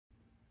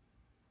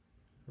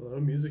Hello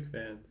music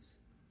fans.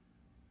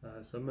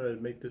 So I'm going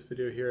to make this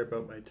video here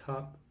about my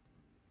top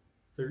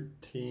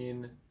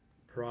 13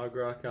 prog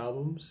rock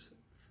albums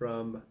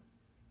from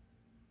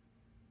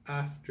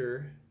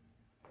after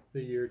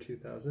the year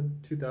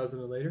 2000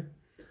 and later.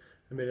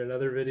 I made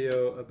another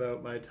video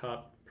about my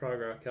top prog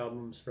rock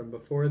albums from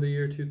before the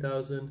year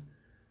 2000,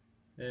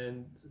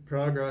 and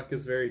prog rock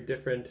is very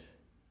different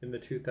in the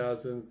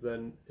 2000s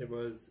than it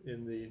was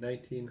in the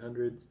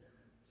 1900s.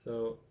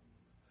 So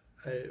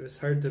it was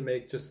hard to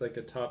make just like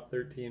a top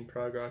 13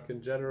 prog rock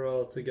in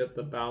general to get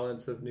the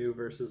balance of new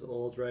versus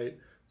old right.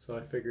 So I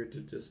figured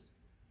to just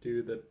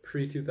do the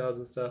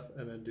pre-2000 stuff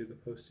and then do the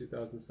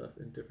post-2000 stuff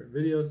in different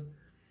videos.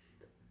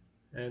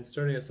 And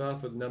starting us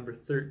off with number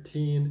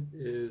 13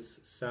 is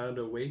Sound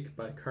Awake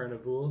by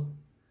Carnival.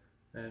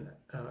 And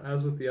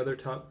as with the other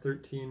top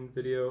 13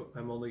 video,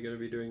 I'm only going to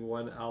be doing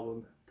one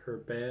album per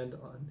band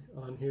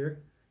on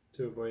here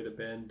to avoid a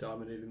band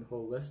dominating the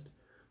whole list.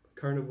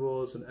 But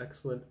Carnival is an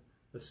excellent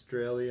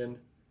Australian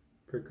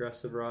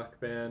progressive rock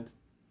band,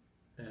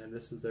 and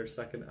this is their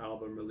second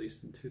album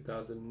released in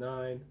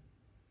 2009.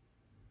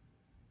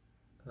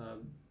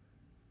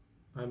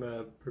 I'm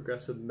a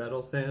progressive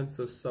metal fan,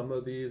 so some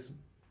of these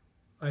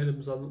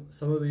albums on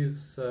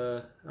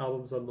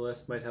the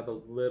list might have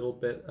a little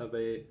bit of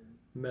a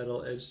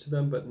metal edge to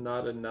them, but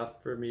not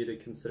enough for me to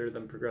consider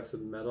them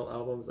progressive metal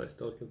albums. I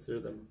still consider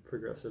them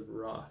progressive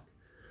rock.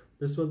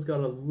 This one's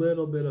got a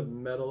little bit of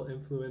metal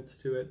influence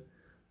to it,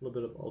 a little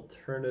bit of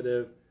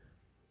alternative,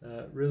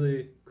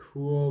 really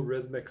cool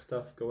rhythmic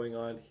stuff going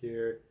on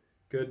here,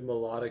 good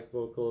melodic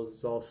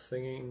vocals, all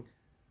singing.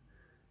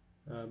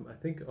 I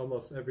think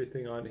almost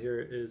everything on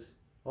here is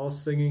all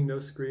singing,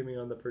 no screaming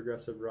on the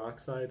progressive rock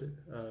side.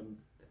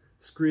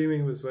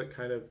 Screaming was what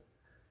kind of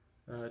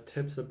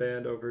tips a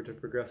band over to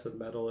progressive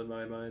metal in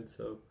my mind,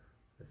 so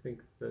I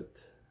think that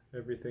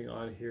everything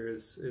on here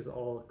is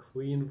all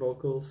clean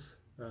vocals,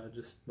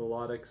 just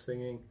melodic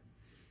singing.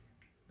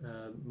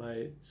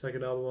 My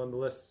second album on the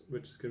list,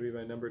 which is going to be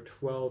my number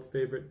 12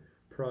 favorite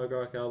prog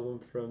rock album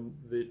from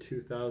the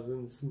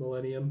 2000s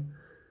millennium,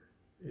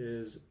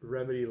 is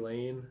Remedy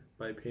Lane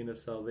by Pain of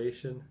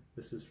Salvation.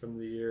 This is from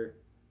the year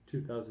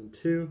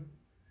 2002.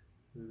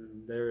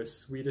 They're a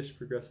Swedish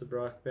progressive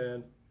rock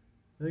band.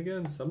 And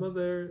again, some of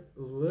their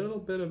little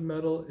bit of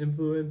metal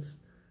influence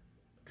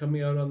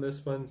coming out on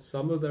this one.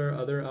 Some of their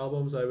other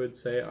albums I would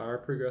say are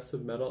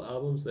progressive metal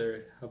albums.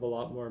 They have a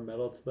lot more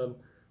metal to them.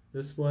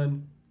 This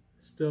one,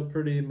 still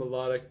pretty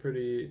melodic,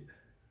 pretty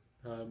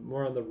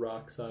more on the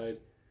rock side.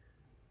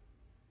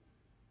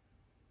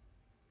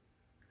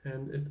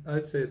 And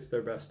I'd say it's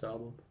their best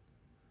album.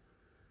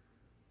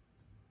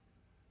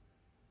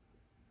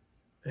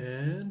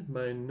 And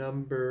my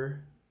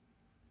number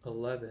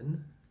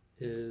 11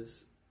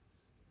 is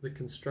The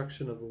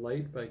Construction of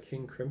Light by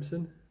King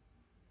Crimson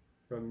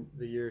from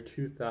the year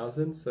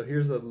 2000. So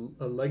here's a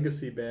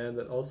legacy band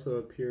that also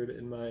appeared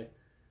in my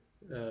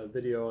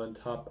video on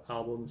top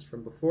albums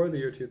from before the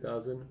year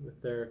 2000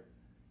 with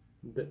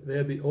they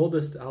had the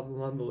oldest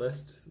album on the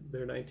list,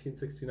 their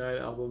 1969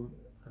 album,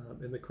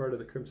 In the Court of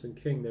the Crimson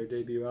King, their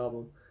debut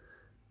album.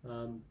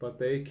 But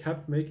they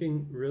kept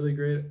making really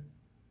great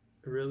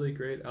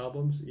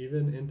albums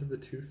even into the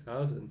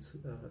 2000s.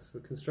 So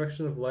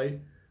Construction of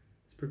Light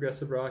is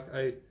progressive rock.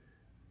 I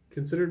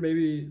considered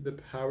maybe The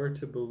Power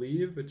to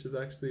Believe, which is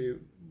actually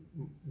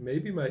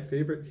maybe my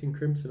favorite King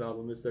Crimson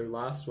album, is their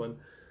last one.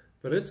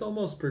 But it's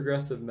almost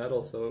progressive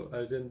metal, so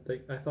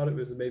I thought it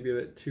was maybe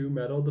a bit too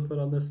metal to put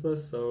on this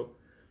list, so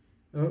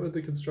I went with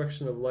The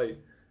Construction of Light.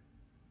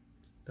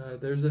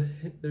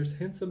 There's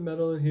hints of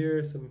metal in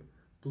here, some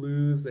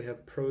blues. They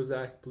have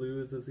Prozac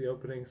Blues as the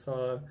opening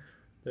song.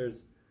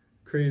 There's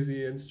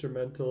crazy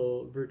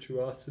instrumental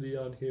virtuosity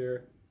on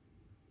here.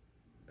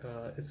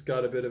 It's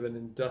got a bit of an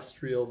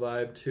industrial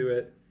vibe to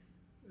it.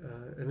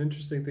 An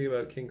interesting thing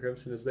about King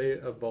Crimson is they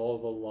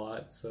evolve a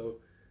lot, so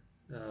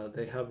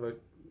they have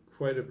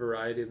quite a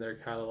variety in their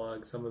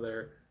catalog. Some of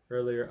their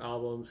earlier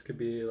albums could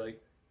be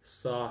like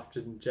soft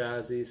and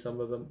jazzy. Some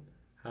of them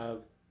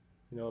have,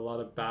 a lot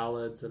of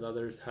ballads, and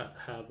others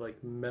have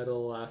like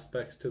metal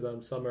aspects to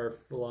them. Some are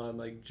full on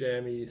like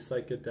jammy,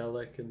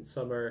 psychedelic, and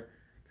some are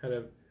kind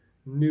of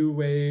new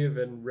wave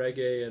and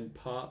reggae and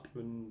pop,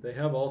 and they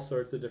have all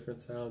sorts of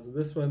different sounds. And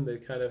this one, they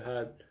kind of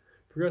had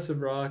progressive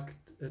rock,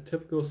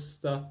 typical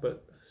stuff,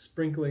 but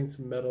sprinkling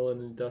some metal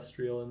and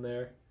industrial in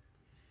there.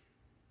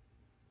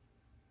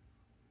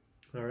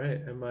 All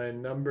right, and my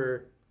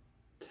number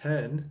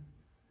 10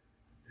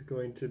 is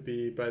going to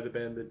be by the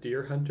band The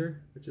Deer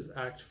Hunter, which is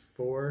Act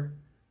 4,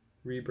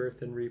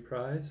 Rebirth and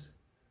Reprise.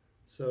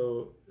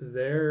 So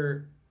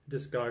their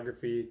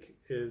discography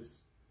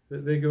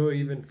they go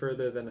even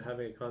further than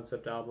having a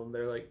concept album.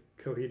 They're like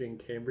Coheed and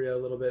Cambria a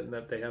little bit in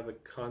that they have a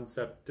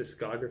concept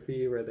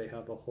discography where they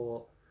have a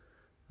whole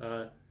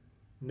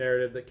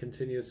narrative that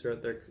continues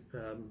throughout their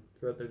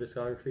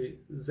discography.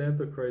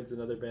 Xanthocroid's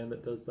another band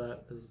that does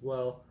that as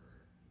well.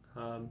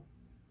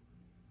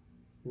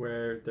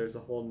 Where there's a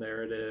whole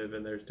narrative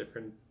and there's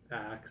different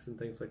acts and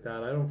things like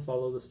that. I don't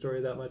follow the story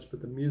that much,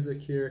 but the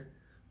music here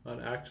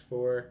on Act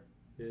 4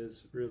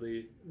 is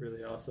really,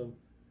 really awesome.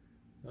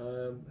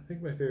 I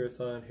think my favorite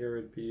song here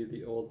would be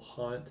The Old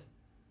Haunt,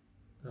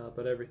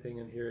 but everything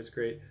in here is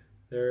great.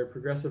 They're a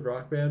progressive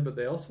rock band, but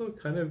they also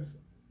kind of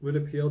would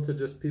appeal to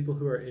just people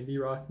who are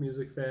indie rock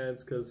music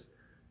fans because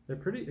they're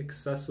pretty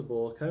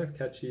accessible, kind of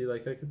catchy.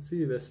 Like I could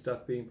see this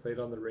stuff being played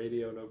on the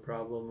radio, no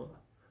problem,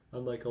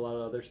 unlike a lot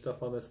of other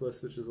stuff on this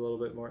list, which is a little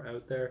bit more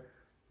out there.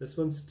 This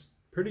one's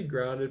pretty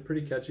grounded,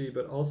 pretty catchy,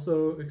 but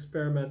also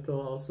experimental,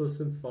 also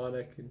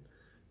symphonic and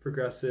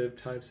progressive,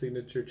 time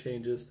signature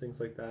changes, things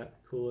like that.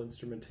 Cool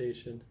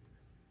instrumentation.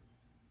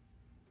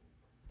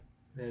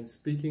 And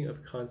speaking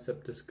of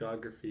concept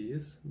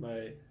discographies,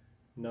 my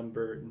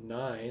number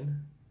 9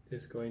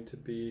 is going to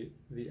be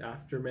The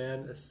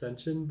Afterman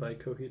Ascension by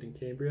Coheed and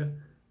Cambria.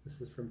 This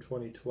is from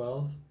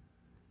 2012,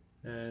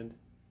 and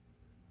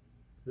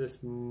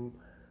this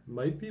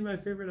might be my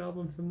favorite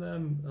album from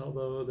them,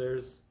 although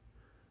there's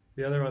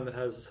the other one that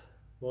has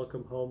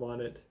Welcome Home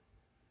on it,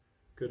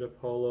 Good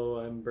Apollo,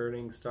 I'm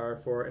Burning Star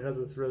for. It has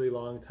this really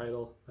long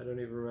title. I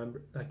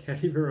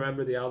can't even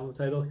remember the album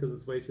title because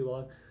it's way too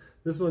long.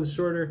 This one's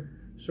shorter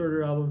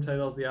album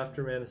title, The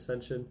Afterman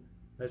Ascension.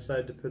 I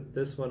decided to put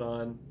this one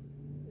on.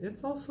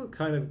 It's also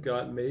kind of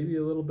got maybe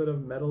a little bit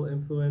of metal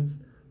influence,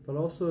 but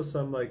also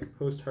some like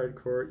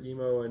post-hardcore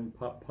emo and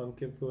pop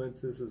punk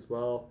influences as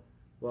well,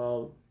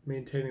 while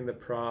maintaining the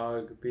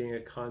prog, being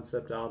a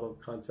concept album,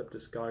 concept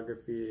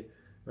discography.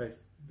 My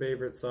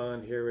favorite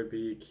song here would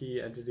be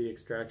Key Entity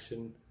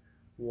Extraction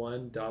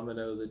 1,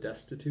 Domino the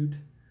Destitute,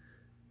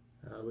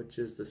 which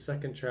is the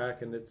second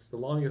track, and it's the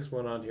longest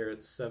one on here.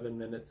 It's 7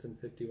 minutes and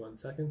 51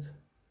 seconds.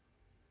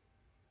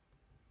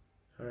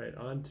 All right,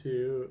 on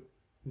to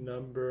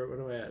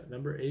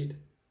number 8,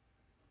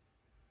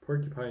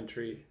 Porcupine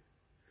Tree,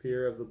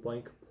 Fear of the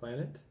Blank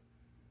Planet.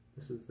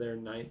 This is their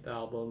 9th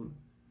album,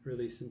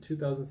 released in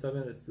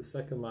 2007. It's the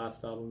second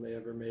last album they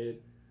ever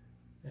made,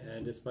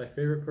 and it's my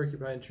favorite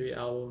Porcupine Tree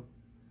album.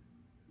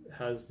 It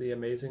has the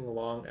amazing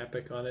long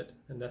epic on it,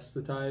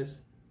 Anesthetize,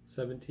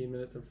 17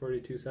 minutes and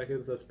 42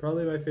 seconds. That's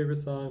probably my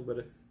favorite song, but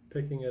if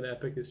picking an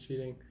epic is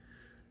cheating.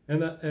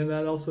 And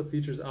that also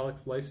features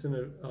Alex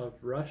Lifeson of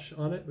Rush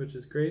on it, which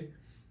is great.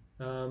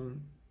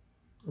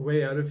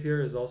 Way Out of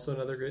Here is also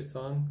another great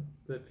song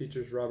that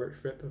features Robert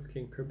Fripp of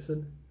King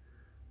Crimson.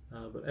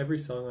 But every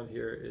song on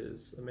here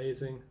is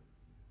amazing.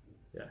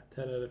 Yeah,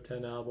 10 out of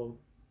 10 album.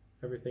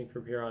 Everything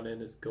from here on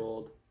in is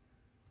gold.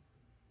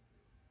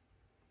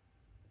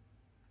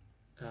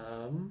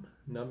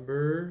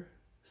 Number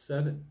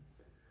 7,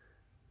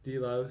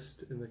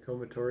 Deloused in the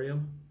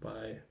Comatorium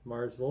by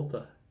Mars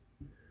Volta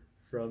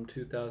from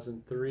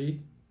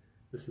 2003.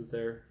 This is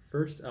their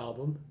first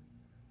album.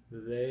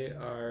 They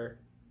are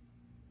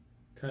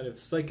kind of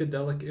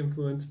psychedelic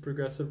influenced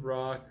progressive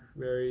rock,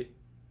 very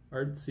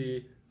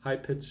artsy,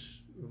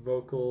 high-pitched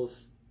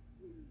vocals,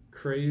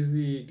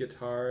 crazy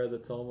guitar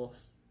that's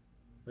almost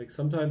like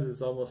sometimes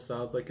it almost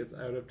sounds like it's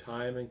out of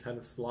time and kind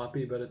of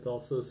sloppy, but it's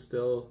also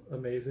still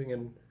amazing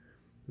and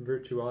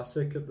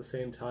virtuosic at the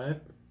same time.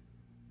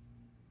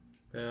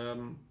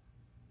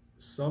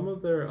 Some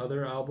of their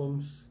other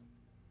albums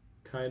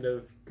kind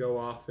of go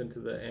off into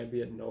the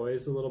ambient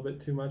noise a little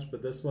bit too much,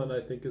 but this one I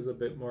think is a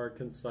bit more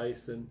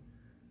concise and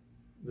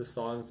the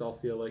songs all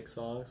feel like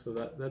songs. So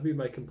that'd be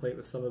my complaint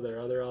with some of their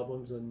other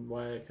albums and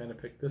why I kind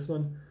of picked this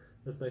one.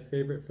 That's my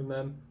favorite from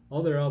them.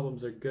 All their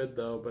albums are good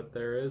though, but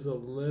there is a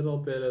little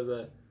bit of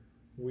the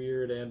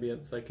weird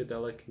ambient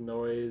psychedelic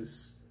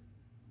noise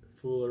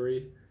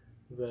foolery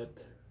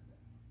that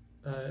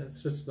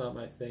it's just not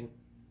my thing.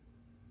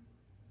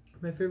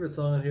 My favorite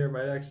song on here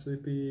might actually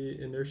be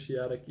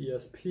Inertiatic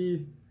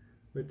ESP,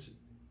 which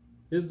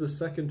is the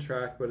second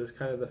track, but it's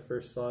kind of the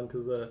first song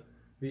because the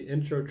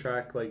intro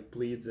track like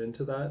bleeds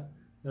into that.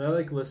 And I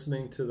like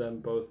listening to them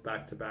both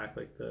back to back,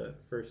 like the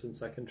first and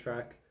second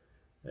track.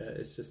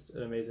 It's just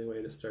an amazing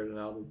way to start an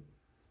album.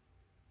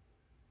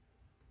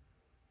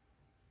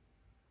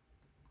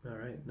 All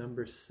right,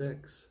 number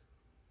 6.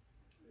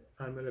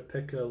 I'm going to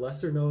pick a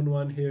lesser known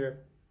one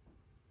here.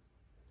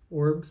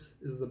 Orbs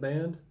is the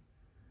band,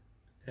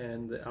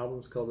 and the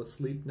album's called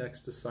Asleep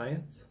Next to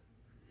Science.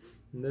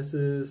 And this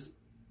is,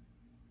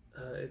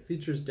 it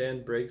features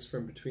Dan Briggs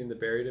from Between the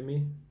Buried and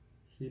Me.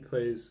 He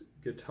plays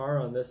guitar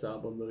on this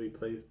album, though he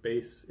plays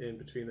bass in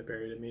Between the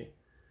Buried and Me.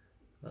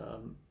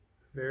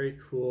 Very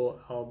cool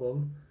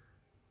album.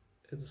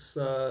 It's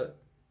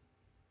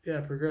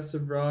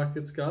progressive rock.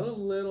 It's got a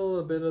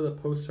little bit of the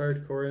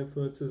post-hardcore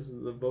influences.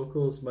 The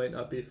vocals might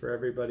not be for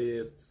everybody.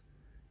 It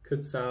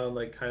could sound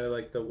like kind of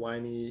like the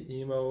whiny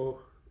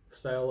emo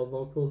style of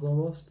vocals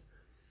almost.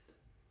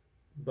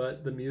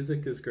 But the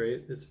music is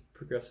great. It's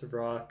progressive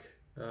rock.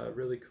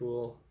 Really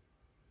cool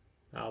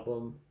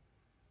album.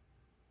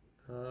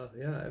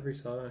 Every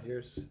song on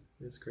here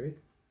is great.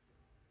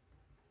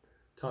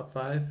 Top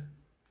 5.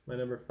 My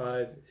number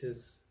 5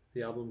 is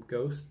the album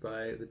Ghost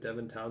by the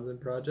Devin Townsend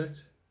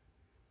Project.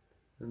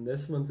 And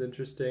this one's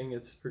interesting.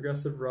 It's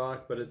progressive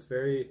rock, but it's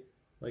very,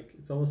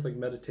 it's almost like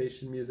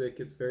meditation music.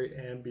 It's very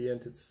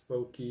ambient, it's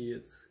folky,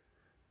 it's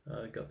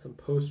Got some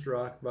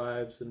post-rock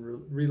vibes and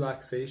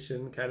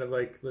relaxation, kind of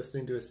like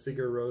listening to a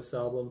Sigur Rós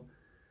album.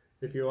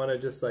 If you want to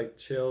just like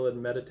chill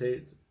and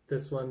meditate,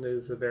 this one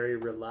is a very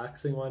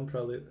relaxing one,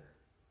 probably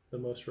the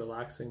most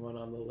relaxing one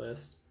on the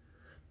list.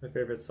 My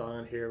favorite song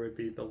on here would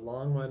be the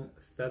long one,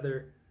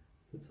 Feather.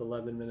 It's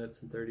 11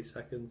 minutes and 30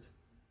 seconds.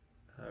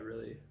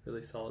 Really,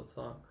 really solid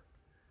song.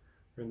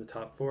 We're in the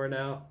top 4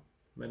 now.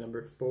 My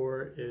number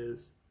 4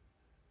 is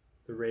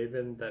The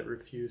Raven That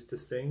Refused to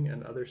Sing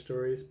and Other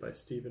Stories by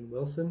Steven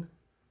Wilson.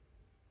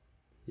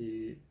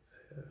 He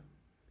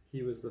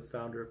was the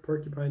founder of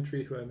Porcupine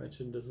Tree, who I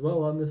mentioned as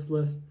well on this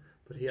list,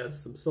 but he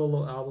has some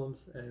solo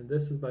albums, and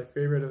this is my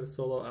favorite of his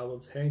solo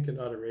albums. Hand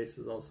Cannot Erase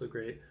is also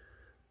great.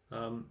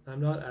 I'm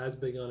not as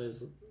big on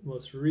his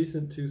most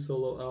recent 2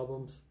 solo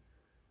albums,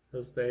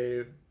 as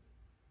they're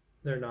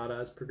not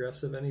as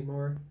progressive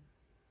anymore,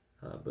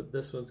 but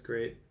this one's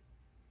great.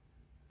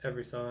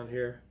 Every song on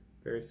here,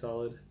 very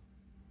solid.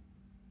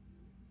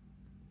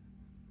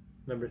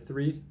 Number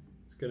 3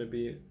 is going to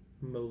be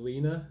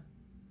Melina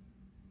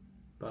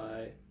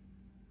by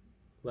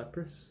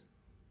Leprous,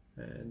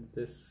 and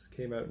this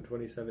came out in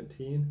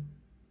 2017.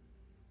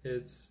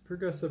 It's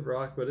progressive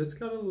rock, but it's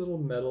got a little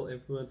metal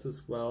influence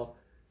as well.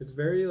 It's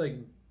very like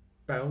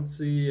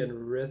bouncy and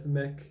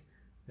rhythmic.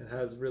 It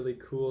has really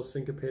cool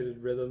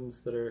syncopated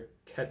rhythms that are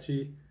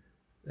catchy,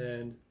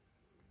 and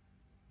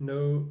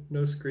no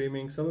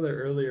screaming. Some of their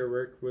earlier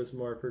work was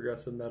more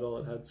progressive metal.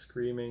 It had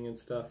screaming and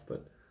stuff,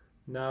 but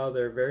now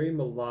they're very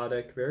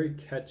melodic, very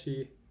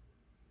catchy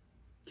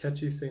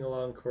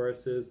sing-along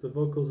choruses. The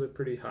vocals are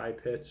pretty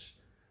high-pitched,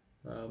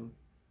 and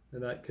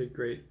that could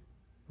grate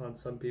on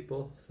some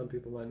people. Some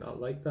people might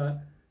not like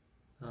that.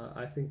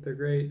 I think they're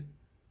great.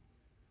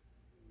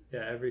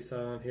 Yeah, every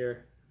song on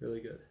here,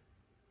 really good.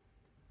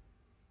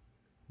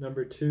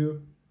 Number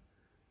 2,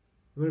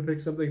 I'm going to pick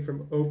something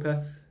from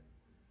Opeth,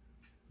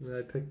 and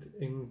I picked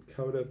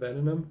Incauda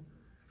Venenum.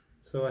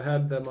 So I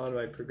had them on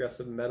my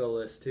progressive metal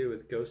list too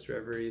with Ghost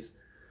Reveries,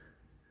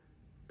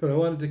 but I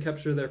wanted to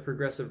capture their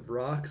progressive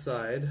rock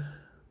side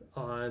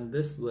on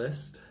this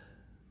list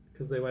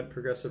because they went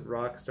progressive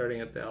rock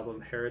starting at the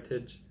album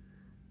Heritage,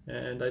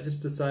 and I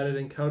just decided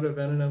Incauda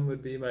Venenum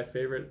would be my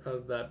favorite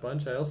of that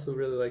bunch. I also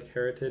really like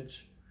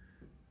Heritage,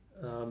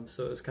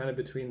 so it was kind of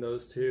between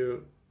those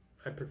two.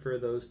 I prefer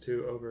those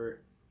two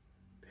over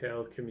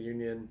Pale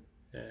Communion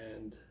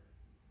and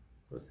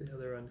what's the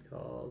other one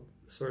called?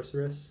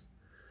 Sorceress.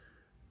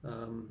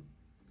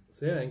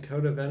 So yeah,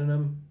 Incauda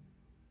Venenum,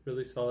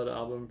 really solid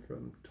album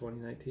from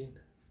 2019.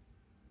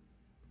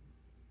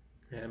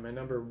 And my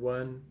number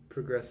 1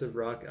 progressive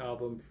rock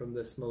album from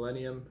this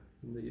millennium,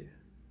 from the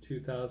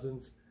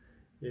 2000s,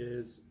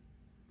 is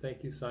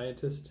Thank You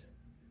Scientist,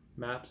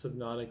 Maps of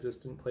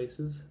Non-Existent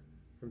Places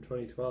from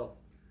 2012.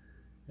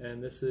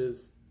 And this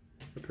is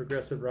a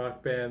progressive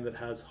rock band that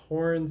has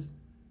horns,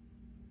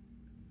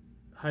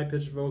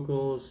 high-pitched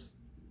vocals,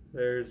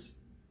 there's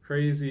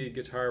crazy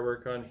guitar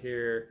work on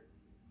here,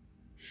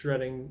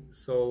 shredding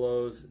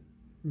solos,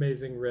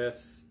 amazing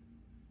riffs,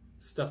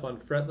 stuff on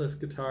fretless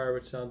guitar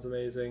which sounds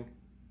amazing.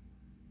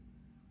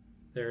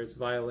 There's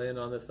violin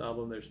on this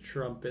album, there's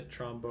trumpet,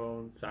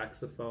 trombone,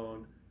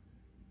 saxophone.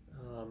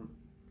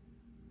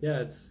 Yeah,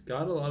 it's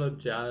got a lot of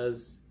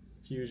jazz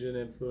fusion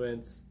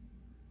influence,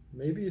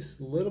 maybe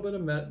a little bit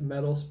of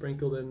metal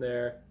sprinkled in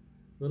there,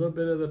 a little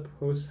bit of the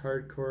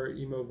post-hardcore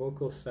emo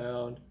vocal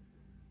sound,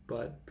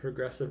 but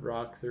progressive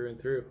rock through and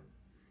through.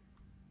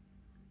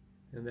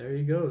 And there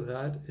you go.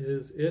 That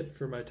is it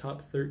for my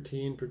top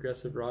 13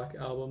 progressive rock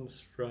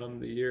albums from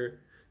the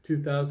year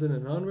 2000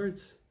 and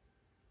onwards.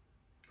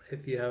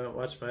 If you haven't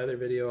watched my other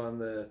video on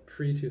the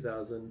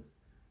pre-2000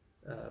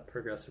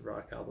 progressive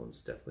rock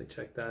albums, definitely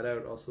check that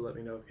out. Also, let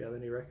me know if you have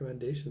any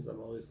recommendations. I'm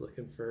always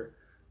looking for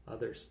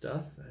other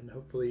stuff, and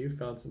hopefully you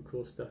found some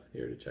cool stuff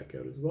here to check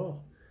out as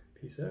well.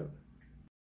 Peace out.